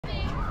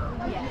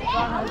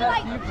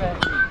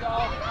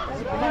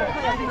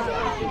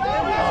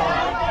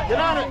Get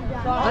on it.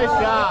 Nice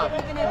job.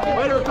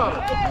 Way to recover.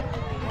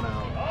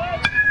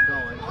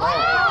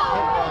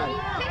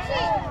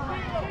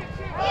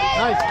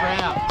 Nice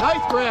grab.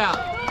 Nice grab.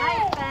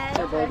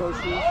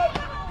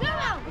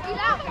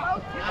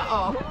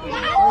 Uh-oh. Where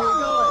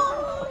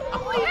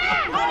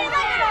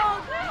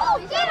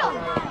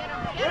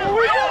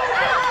are you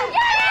going?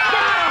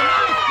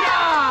 Nice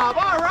job.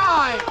 All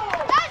right.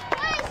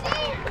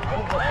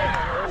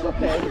 It's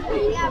okay.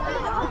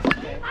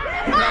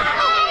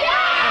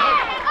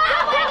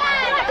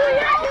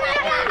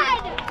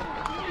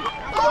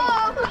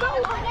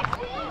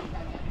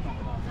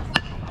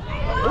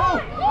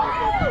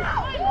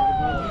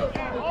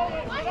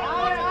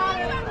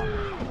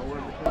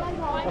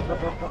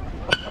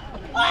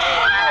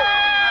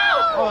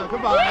 Oh,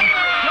 come on.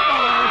 Come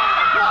on.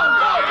 Go,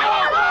 go, go,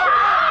 go,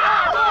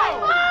 go, go.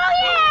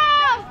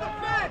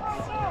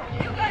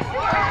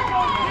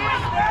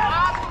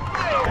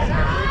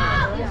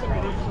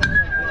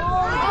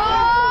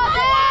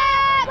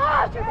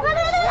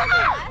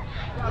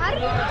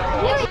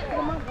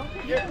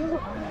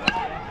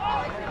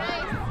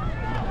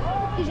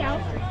 He's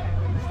out.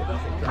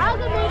 How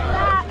good was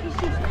that?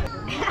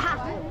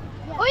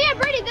 Oh yeah,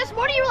 Brady, this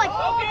morning you were like, I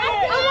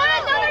want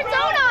another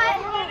donut.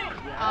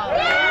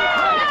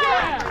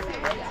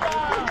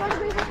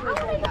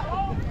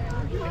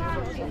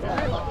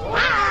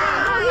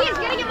 He's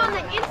getting him on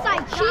the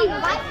inside cheek.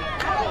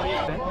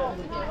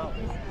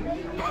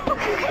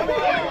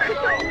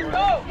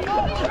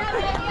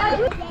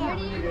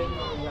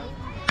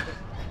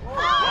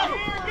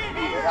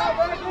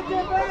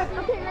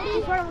 Okay,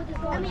 ready?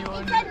 I mean, he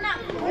said no.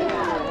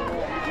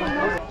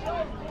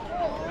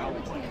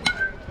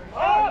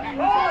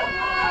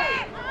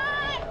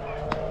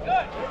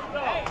 Good.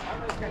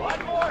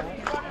 One more.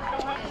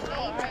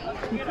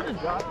 You could have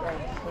dropped that.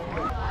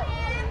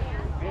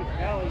 Good,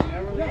 Kelly.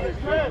 Never leave your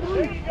grip.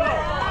 There you go.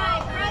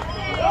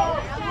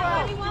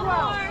 One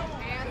more.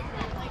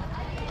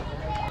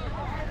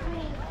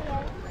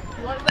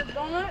 You want the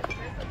donut?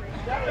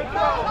 Yeah.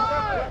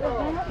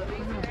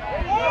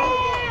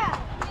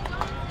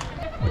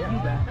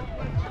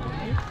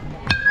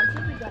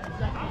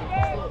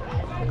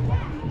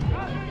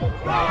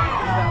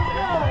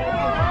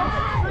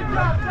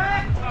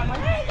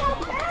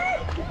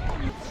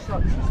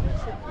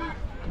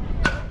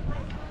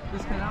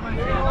 This cannot be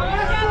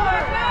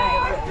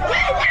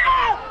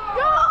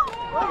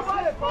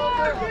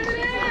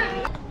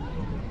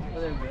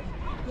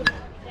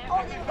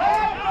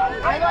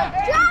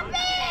Drop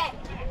it!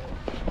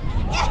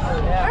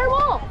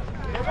 Airwall!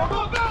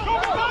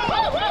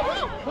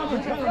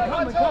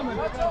 Coming.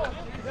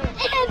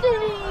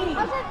 Anthony!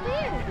 How's that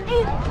fair?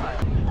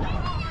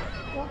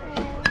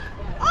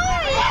 Oh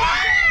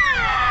yeah!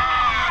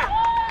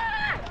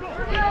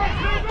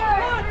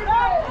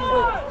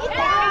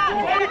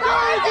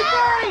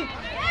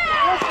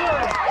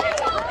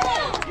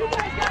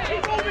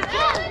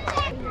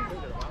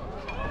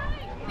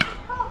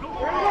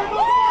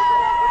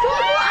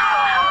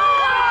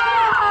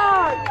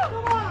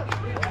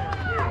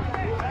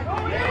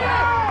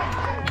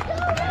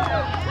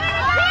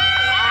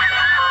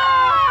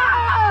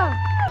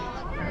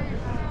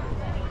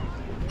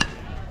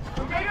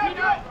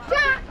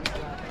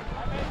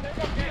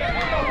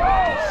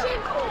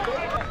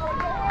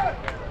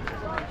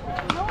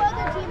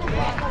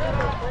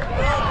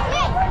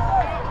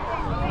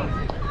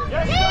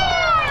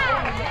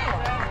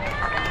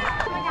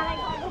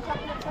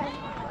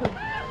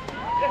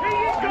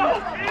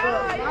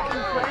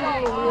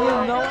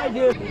 No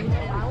idea.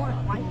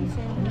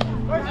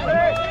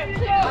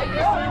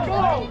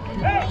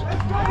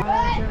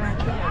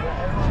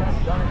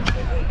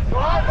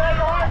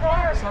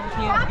 Some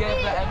teams get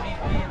the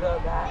MVP, the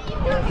that.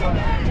 Or some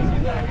teams do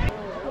that.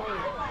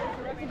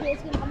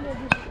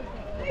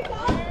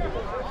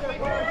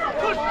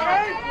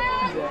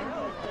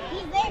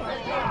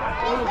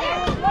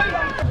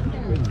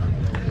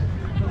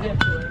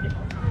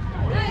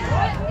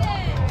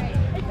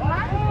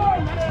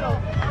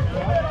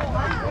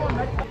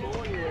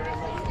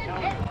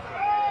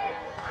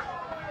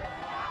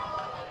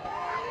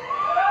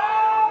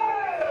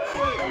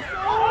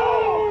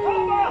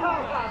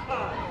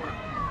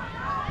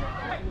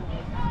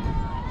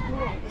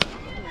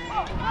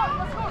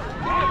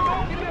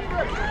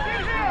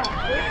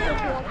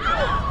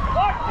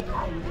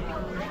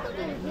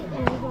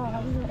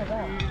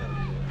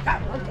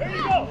 There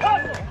you go.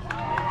 Hustle.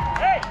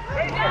 Hey,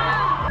 right there.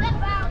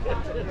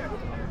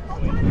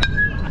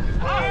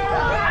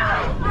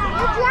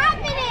 You're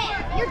dropping it!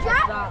 You're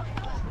dropping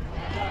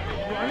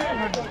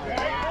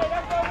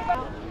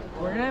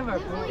We're gonna have our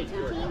food.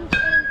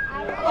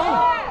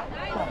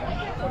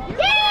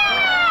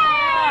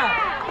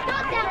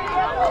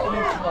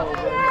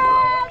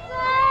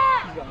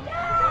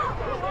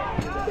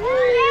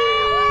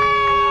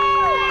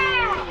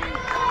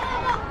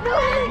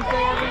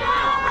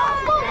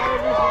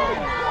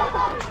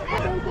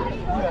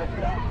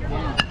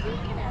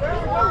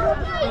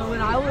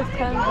 When I was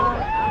 10,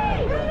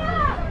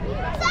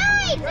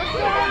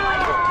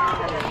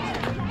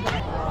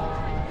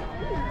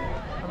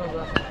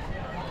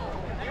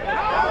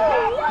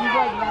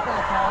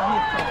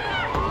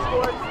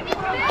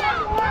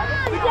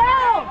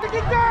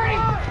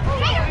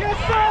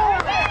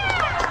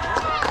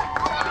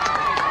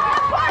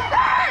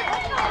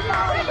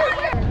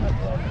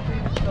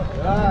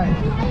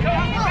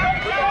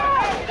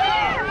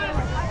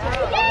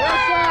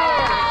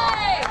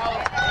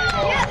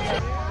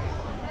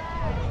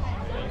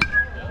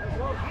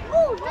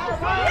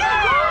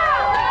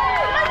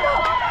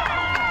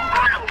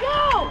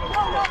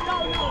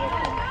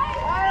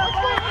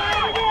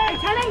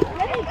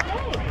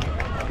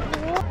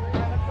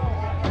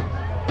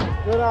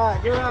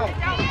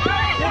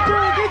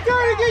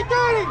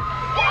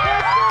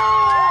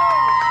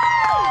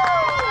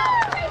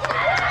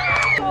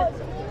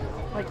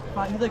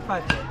 like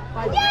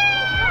 5'2". Yeah!